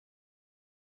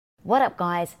What up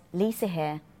guys, Lisa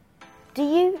here. Do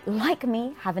you, like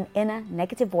me, have an inner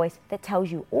negative voice that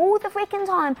tells you all the freaking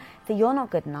time that you're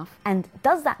not good enough? And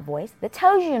does that voice that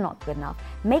tells you you're not good enough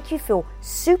make you feel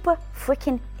super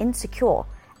freaking insecure,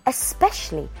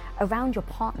 especially around your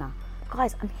partner?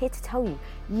 Guys, I'm here to tell you,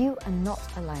 you are not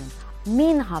alone.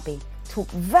 Me and hubby talk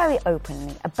very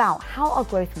openly about how our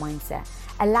growth mindset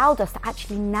allowed us to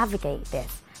actually navigate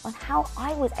this, on how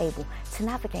I was able to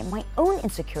navigate my own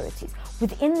insecurities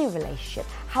within the relationship,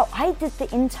 how I did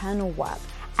the internal work,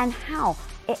 and how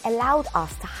it allowed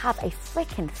us to have a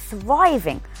freaking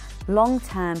thriving,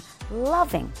 long-term,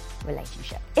 loving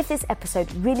relationship. If this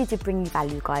episode really did bring you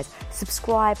value, guys,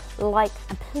 subscribe, like,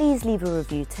 and please leave a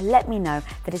review to let me know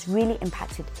that it's really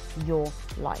impacted your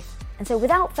life. And so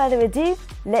without further ado,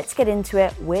 let's get into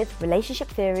it with relationship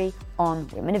theory on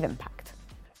Women of Impact.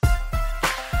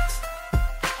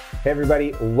 Hey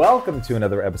everybody, welcome to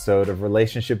another episode of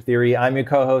Relationship Theory. I'm your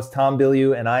co-host, Tom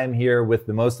Bilyeu, and I am here with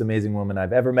the most amazing woman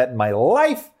I've ever met in my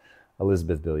life,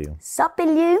 Elizabeth Bilyeu. Sup,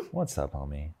 Bilyeu? What's up,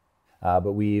 homie?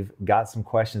 But we've got some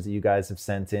questions that you guys have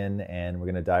sent in, and we're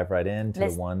going to dive right into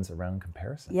the ones around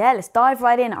comparison. Yeah, let's dive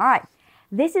right in. All right.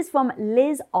 This is from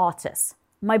Liz Artis.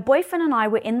 My boyfriend and I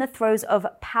were in the throes of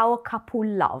power couple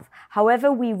love.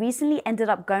 However, we recently ended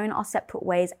up going our separate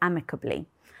ways amicably.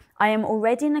 I am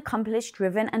already an accomplished,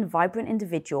 driven, and vibrant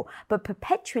individual, but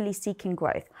perpetually seeking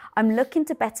growth. I'm looking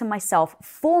to better myself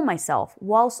for myself,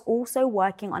 whilst also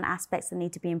working on aspects that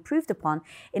need to be improved upon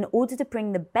in order to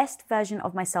bring the best version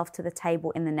of myself to the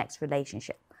table in the next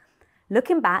relationship.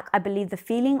 Looking back, I believe the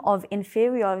feeling of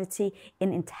inferiority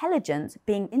in intelligence,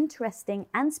 being interesting,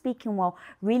 and speaking well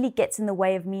really gets in the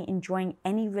way of me enjoying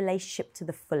any relationship to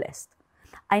the fullest.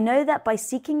 I know that by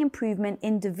seeking improvement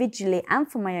individually and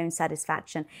for my own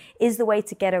satisfaction is the way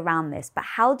to get around this. But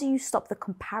how do you stop the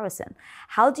comparison?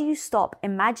 How do you stop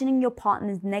imagining your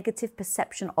partner's negative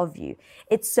perception of you?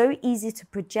 It's so easy to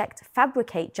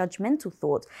fabricate judgmental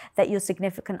thoughts that your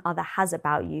significant other has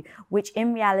about you, which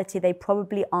in reality they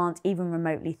probably aren't even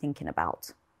remotely thinking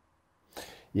about.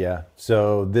 Yeah,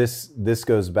 so this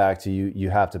goes back to you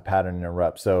have to pattern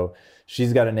interrupt. So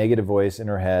she's got a negative voice in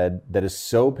her head that is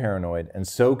so paranoid and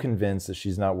so convinced that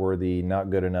she's not worthy, not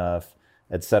good enough,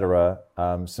 etc.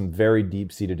 Some very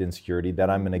deep-seated insecurity that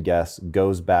I'm going to guess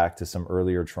goes back to some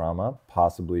earlier trauma,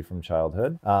 possibly from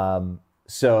childhood.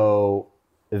 So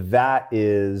that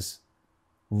is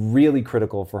really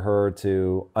critical for her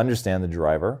to understand the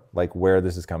driver, like where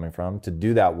this is coming from, to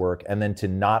do that work, and then to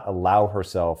not allow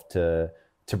herself to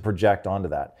project onto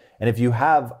that. And if you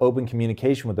have open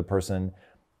communication with the person,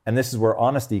 and this is where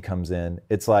honesty comes in,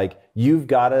 it's like you've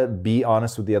got to be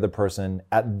honest with the other person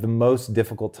at the most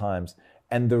difficult times.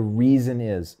 And the reason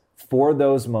is for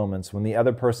those moments when the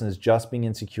other person is just being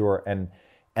insecure and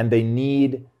they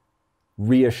need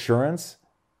reassurance,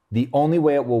 the only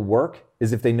way it will work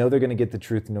is if they know they're going to get the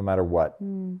truth no matter what.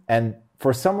 And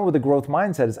for someone with a growth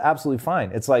mindset, it's absolutely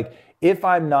fine. It's like, if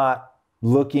I'm not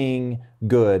looking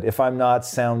good, if I'm not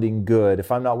sounding good,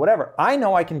 if I'm not whatever, I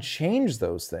know I can change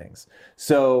those things.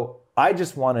 So I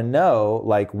just want to know,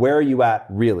 like, where are you at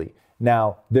really?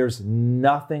 Now, there's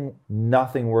nothing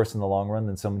worse in the long run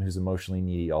than someone who's emotionally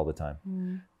needy all the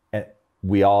time. And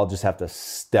we all just have to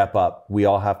step up. We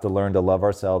all have to learn to love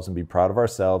ourselves and be proud of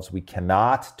ourselves. We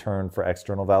cannot turn for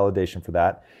external validation for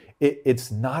that. It's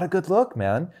not a good look,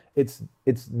 man. It's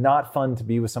not fun to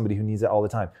be with somebody who needs it all the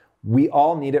time. We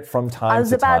all need it from time to time. I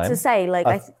was about to say, like,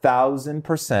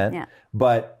 1,000%. Yeah.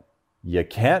 But you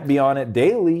can't be on it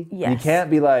daily. Yes. You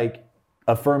can't be like,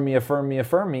 affirm me, affirm me,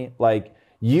 affirm me. Like,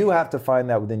 you have to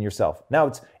find that within yourself.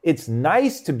 Now, it's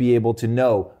nice to be able to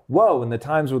know, whoa, in the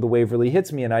times where the wave really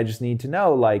hits me and I just need to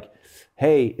know, like,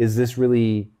 hey, is this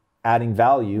really adding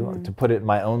value, to put it in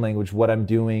my own language, what I'm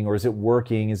doing, or is it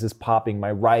working? Is this popping,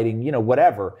 my writing,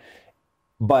 whatever.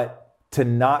 But to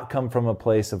not come from a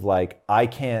place of like, I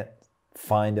can't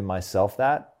find in myself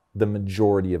that the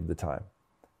majority of the time.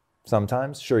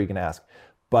 Sometimes, sure, you can ask.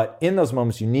 But in those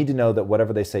moments, you need to know that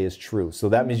whatever they say is true. So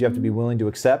that means you have to be willing to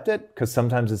accept it, because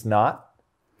sometimes it's not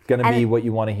going to be what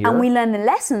you want to hear. And we learn the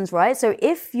lessons, right? So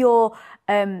if you're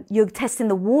testing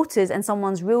the waters and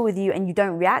someone's real with you and you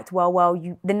don't react well,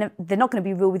 they're not going to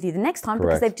be real with you the next time. Correct.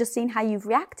 Because they've just seen how you've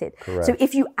reacted. Correct. So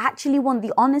if you actually want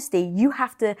the honesty, you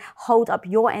have to hold up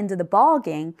your end of the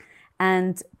bargain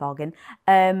and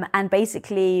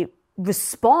basically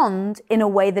respond in a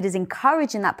way that is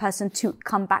encouraging that person to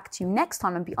come back to you next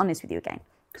time and be honest with you again.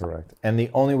 Correct. And the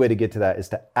only way to get to that is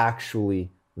to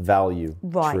actually value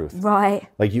truth. Right.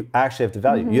 Like, you actually have to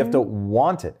value it. You have to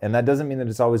want it. And that doesn't mean that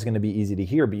it's always going to be easy to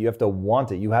hear, but you have to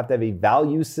want it. You have to have a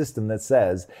value system that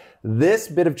says this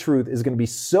bit of truth is going to be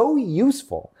so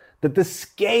useful that the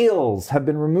scales have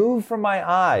been removed from my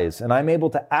eyes and I'm able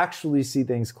to actually see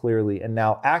things clearly and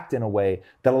now act in a way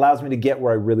that allows me to get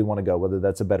where I really want to go, whether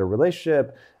that's a better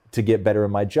relationship, to get better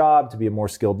in my job, to be a more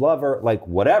skilled lover, like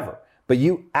whatever. But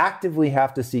you actively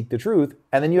have to seek the truth,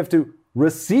 and then you have to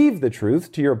receive the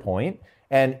truth, to your point.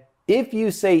 And if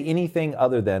you say anything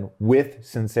other than with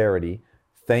sincerity,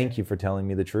 thank you for telling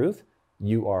me the truth,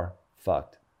 you are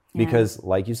fucked. Yeah. Because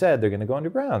like you said, they're going to go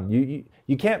underground.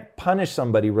 You can't punish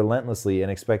somebody relentlessly and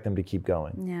expect them to keep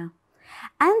going. Yeah.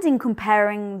 And in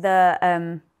comparing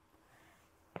the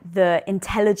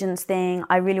intelligence thing,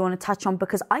 I really want to touch on,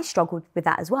 because I struggled with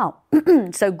that as well.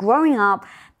 So growing up,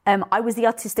 I was the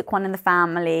artistic one in the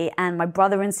family, and my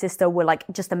brother and sister were like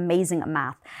just amazing at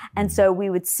math. And so we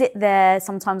would sit there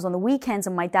sometimes on the weekends,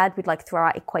 and my dad would like throw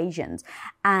out equations,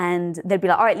 and they'd be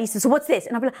like, all right, Lisa, so what's this?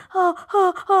 And I'd be like,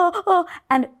 oh.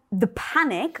 And the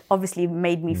panic obviously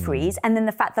made me freeze. And then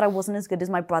the fact that I wasn't as good as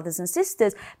my brothers and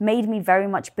sisters made me very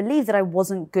much believe that I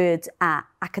wasn't good at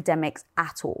academics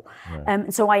at all.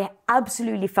 Right. So I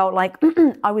absolutely felt like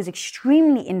I was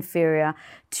extremely inferior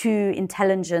to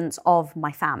intelligence of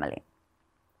my family.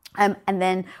 And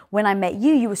then when I met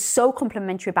you, you were so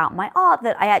complimentary about my art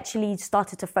that I actually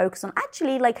started to focus on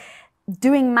actually like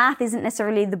doing math isn't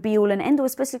necessarily the be all and end all,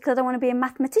 especially because I want to be a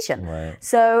mathematician. Right.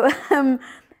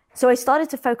 So I started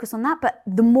to focus on that, but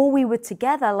the more we were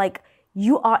together, like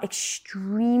you are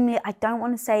extremely, I don't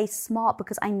want to say smart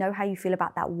because I know how you feel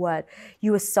about that word.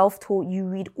 You are self-taught, you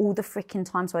read all the freaking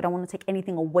time, so I don't want to take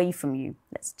anything away from you.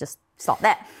 Let's just start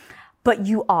there. But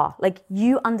you are, like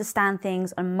you understand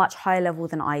things on a much higher level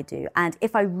than I do. And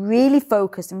if I really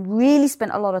focused and really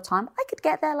spent a lot of time, I could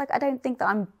get there. Like I don't think that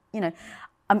I'm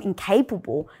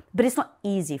incapable, but it's not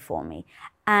easy for me.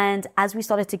 And as we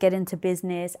started to get into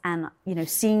business and,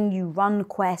 seeing you run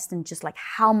Quest and just like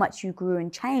how much you grew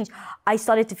and changed, I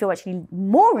started to feel actually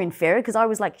more inferior because I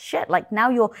was like, shit, like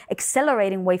now you're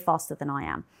accelerating way faster than I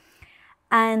am.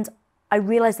 And I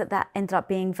realized that ended up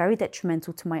being very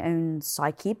detrimental to my own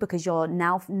psyche because you're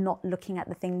now not looking at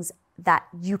the things that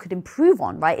you could improve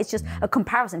on, right? It's just a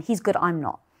comparison. He's good, I'm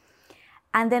not.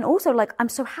 And then also like, I'm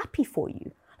so happy for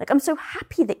you. Like, I'm so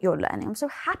happy that you're learning. I'm so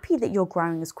happy that you're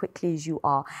growing as quickly as you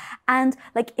are. And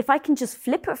like, if I can just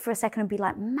flip it for a second and be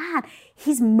like, man,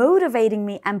 he's motivating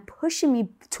me and pushing me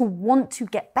to want to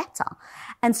get better.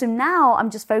 And so now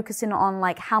I'm just focusing on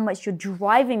like how much you're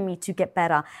driving me to get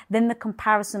better, then the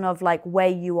comparison of like where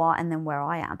you are and then where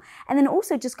I am. And then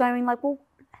also just going like, well,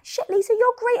 shit, Lisa,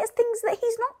 you're great at things that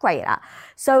he's not great at.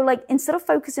 So like, instead of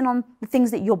focusing on the things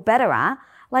that you're better at,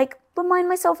 like remind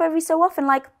myself every so often,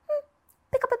 like,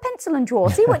 pick up a pencil and draw,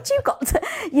 see what you got,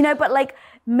 but like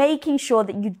making sure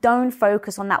that you don't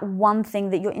focus on that one thing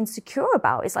that you're insecure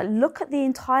about. It's like, look at the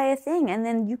entire thing. And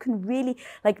then you can really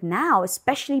like now,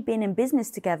 especially being in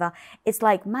business together, it's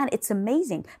like, man, it's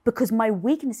amazing because my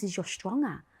weaknesses you're strong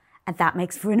at. And that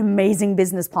makes for an amazing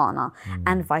business partner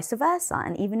and vice versa.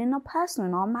 And even in our personal,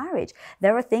 in our marriage,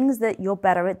 there are things that you're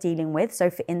better at dealing with.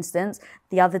 So for instance,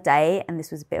 the other day, and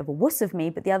this was a bit of a wuss of me,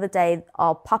 but the other day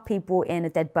our puppy brought in a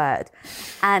dead bird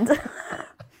and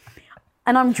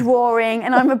I'm drawing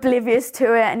and I'm oblivious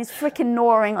to it and it's freaking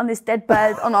gnawing on this dead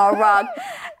bird on our rug.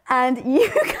 And you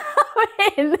come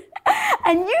in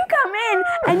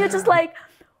and you're just like,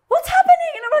 what's happening?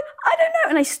 And I'm like, I don't know.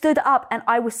 And I stood up and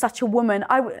I was such a woman.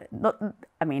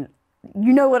 You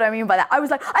know what I mean by that. I was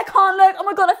like, I can't look. Oh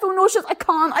my God, I feel nauseous. I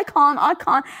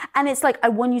can't. And it's like, I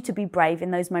want you to be brave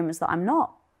in those moments that I'm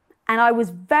not. And I was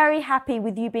very happy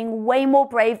with you being way more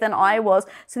brave than I was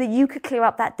so that you could clear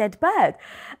up that dead bird.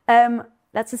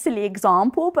 That's a silly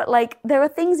example, but like, there are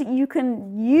things that you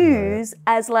can use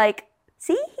as like,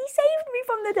 see, he saved me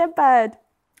from the dead bird.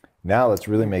 Now let's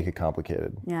really make it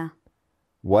complicated. Yeah.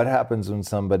 What happens when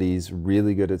somebody's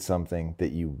really good at something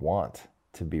that you want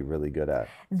to be really good at?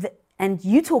 And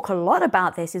you talk a lot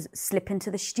about this, is slip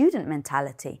into the student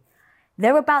mentality.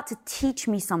 They're about to teach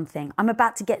me something. I'm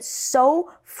about to get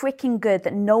so freaking good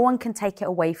that no one can take it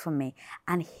away from me.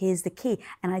 And here's the key.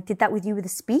 And I did that with you with the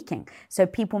speaking. So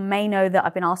people may know that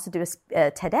I've been asked to do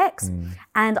a TEDx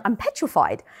and I'm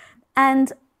petrified.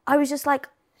 And I was just like,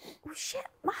 oh shit,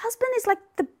 my husband is like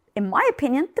in my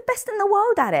opinion, the best in the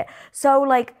world at it. So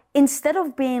like, instead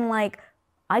of being like,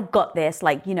 I got this,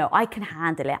 like, I can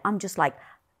handle it. I'm just like,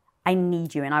 I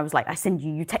need you. And I was like, I send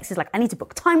you texts like, I need to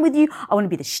book time with you. I want to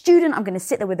be the student. I'm going to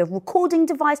sit there with a recording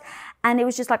device. And it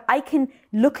was just like, I can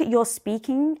look at your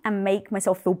speaking and make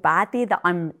myself feel badly that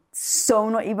I'm so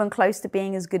not even close to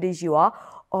being as good as you are.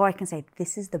 or I can say,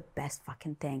 this is the best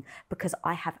fucking thing because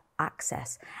I have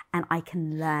access and I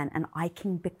can learn and I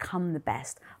can become the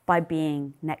best by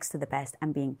being next to the best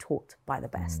and being taught by the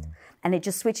best. And it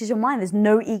just switches your mind. There's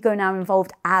no ego now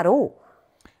involved at all.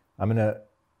 I'm going to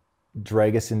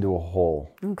drag us into a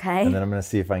hole. Okay. And then I'm going to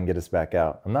see if I can get us back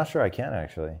out. I'm not sure I can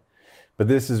actually. But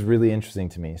this is really interesting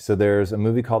to me. So there's a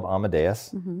movie called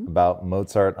Amadeus about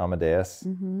Mozart, Amadeus,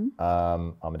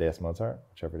 Amadeus Mozart,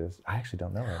 whichever it is. I actually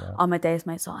don't know right now. Amadeus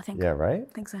Mozart, I think. Yeah, right?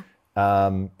 I think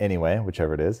so. Anyway,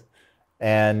 whichever it is.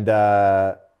 And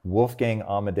Wolfgang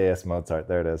Amadeus Mozart,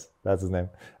 there it is. That's his name.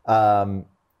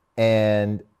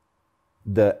 And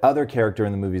the other character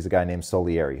in the movie is a guy named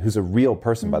Salieri, who's a real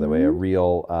person, by the way, a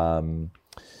real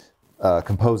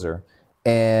composer.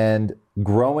 And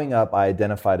growing up, I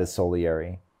identified as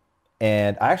Salieri.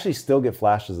 And I actually still get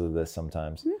flashes of this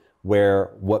sometimes,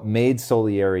 where what made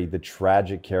Salieri the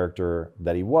tragic character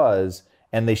that he was,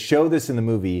 and they show this in the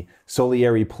movie,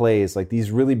 Salieri plays like these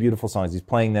really beautiful songs. He's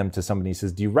playing them to somebody. He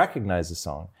says, do you recognize the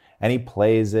song? And he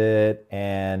plays it,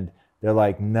 and they're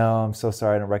like, no, I'm so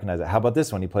sorry, I don't recognize it. How about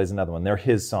this one? He plays another one. They're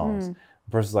his songs.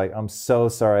 The person's like, I'm so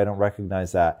sorry, I don't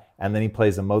recognize that. And then he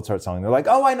plays a Mozart song. They're like,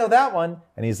 oh, I know that one.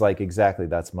 And he's like, exactly,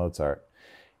 that's Mozart.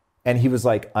 And he was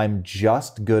like, I'm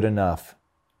just good enough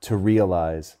to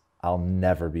realize I'll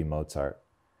never be Mozart.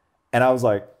 And I was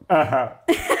like, God.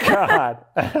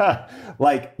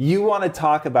 Like, you want to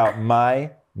talk about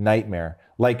my nightmare.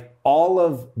 Like, all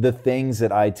of the things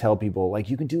that I tell people, like,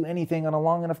 you can do anything on a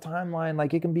long enough timeline.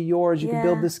 Like, it can be yours. You can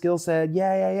build this skill set.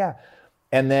 Yeah.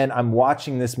 And then I'm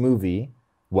watching this movie.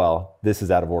 Well, this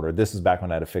is out of order. This is back when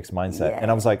I had a fixed mindset.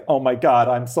 And I was like, oh my God,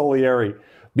 I'm Salieri.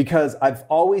 Because I've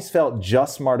always felt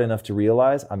just smart enough to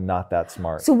realize I'm not that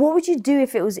smart. So what would you do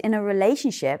if it was in a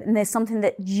relationship and there's something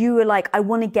that you were like, I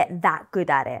want to get that good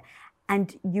at it.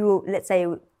 And you, let's say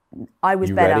I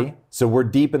was better. Ready? So we're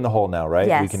deep in the hole now, right?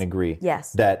 Yes. We can agree.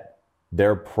 Yes. That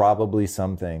there are probably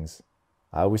some things.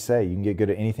 I always say you can get good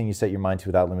at anything you set your mind to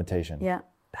without limitation. Yeah.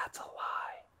 That's a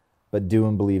lie. But do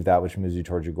and believe that which moves you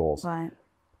towards your goals. Right.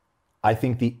 I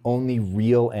think the only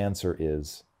real answer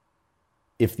is,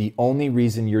 if the only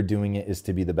reason you're doing it is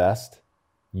to be the best,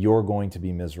 you're going to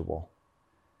be miserable.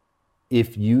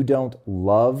 If you don't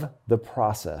love the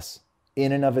process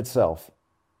in and of itself,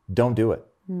 don't do it.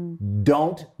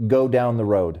 Don't go down the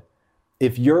road.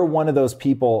 If you're one of those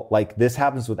people, like this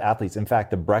happens with athletes. In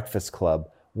fact, the Breakfast Club,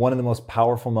 one of the most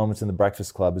powerful moments in the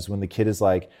Breakfast Club is when the kid is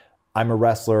like, I'm a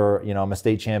wrestler, you know, I'm a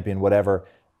state champion, whatever.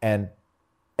 And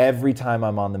every time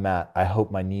I'm on the mat, I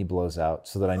hope my knee blows out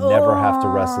so that I never have to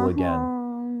wrestle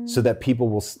again, so that people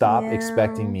will stop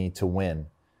expecting me to win.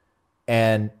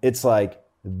 And it's like,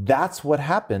 that's what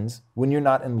happens when you're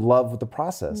not in love with the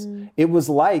process. It was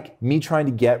like me trying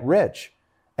to get rich.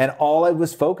 And all I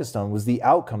was focused on was the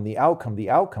outcome, the outcome,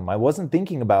 the outcome. I wasn't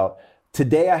thinking about,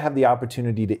 today I have the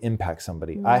opportunity to impact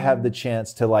somebody. I have the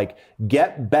chance to like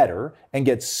get better and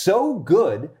get so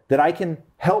good that I can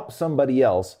help somebody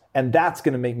else. And that's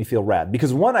going to make me feel rad.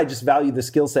 Because one, I just value the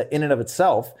skill set in and of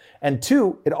itself. And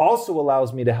two, it also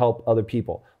allows me to help other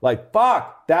people. Like,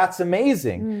 fuck, that's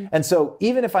amazing. And so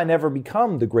even if I never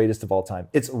become the greatest of all time,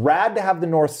 it's rad to have the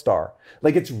North Star.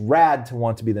 Like, it's rad to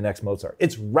want to be the next Mozart.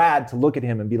 It's rad to look at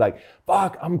him and be like,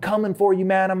 fuck, I'm coming for you,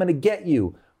 man. I'm going to get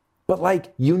you. But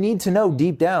like, you need to know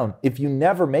deep down, if you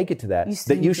never make it to that,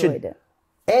 that you should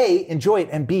A, enjoy it,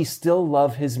 and B, still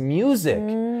love his music.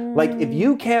 Like, if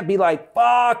you can't be like,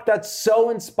 fuck, that's so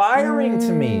inspiring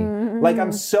to me. Like,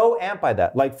 I'm so amped by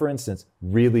that. Like, for instance,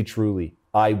 really, truly,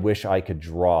 I wish I could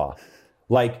draw.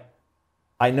 Like,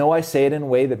 I know I say it in a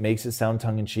way that makes it sound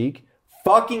tongue-in-cheek.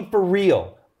 Fucking for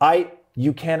real.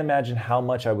 You can't imagine how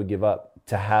much I would give up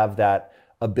to have that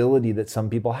ability that some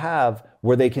people have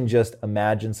where they can just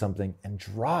imagine something and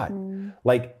draw it.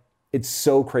 Like, it's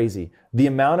so crazy. The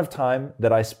amount of time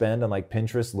that I spend on like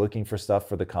Pinterest looking for stuff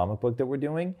for the comic book that we're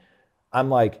doing, I'm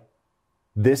like,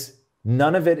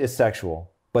 none of it is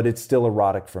sexual, but it's still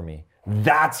erotic for me.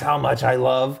 That's how much I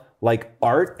love like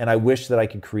art, and I wish that I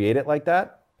could create it like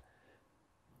that.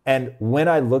 And when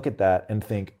I look at that and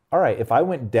think, all right, if I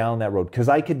went down that road, because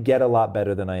I could get a lot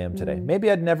better than I am today.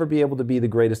 Maybe I'd never be able to be the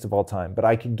greatest of all time, but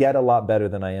I could get a lot better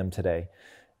than I am today.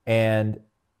 And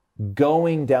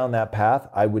going down that path,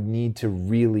 I would need to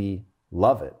really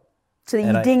love it. So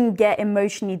that you didn't get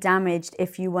emotionally damaged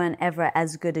if you weren't ever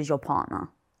as good as your partner.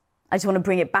 I just want to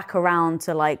bring it back around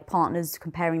to like partners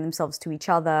comparing themselves to each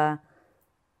other.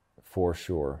 For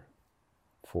sure.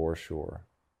 For sure.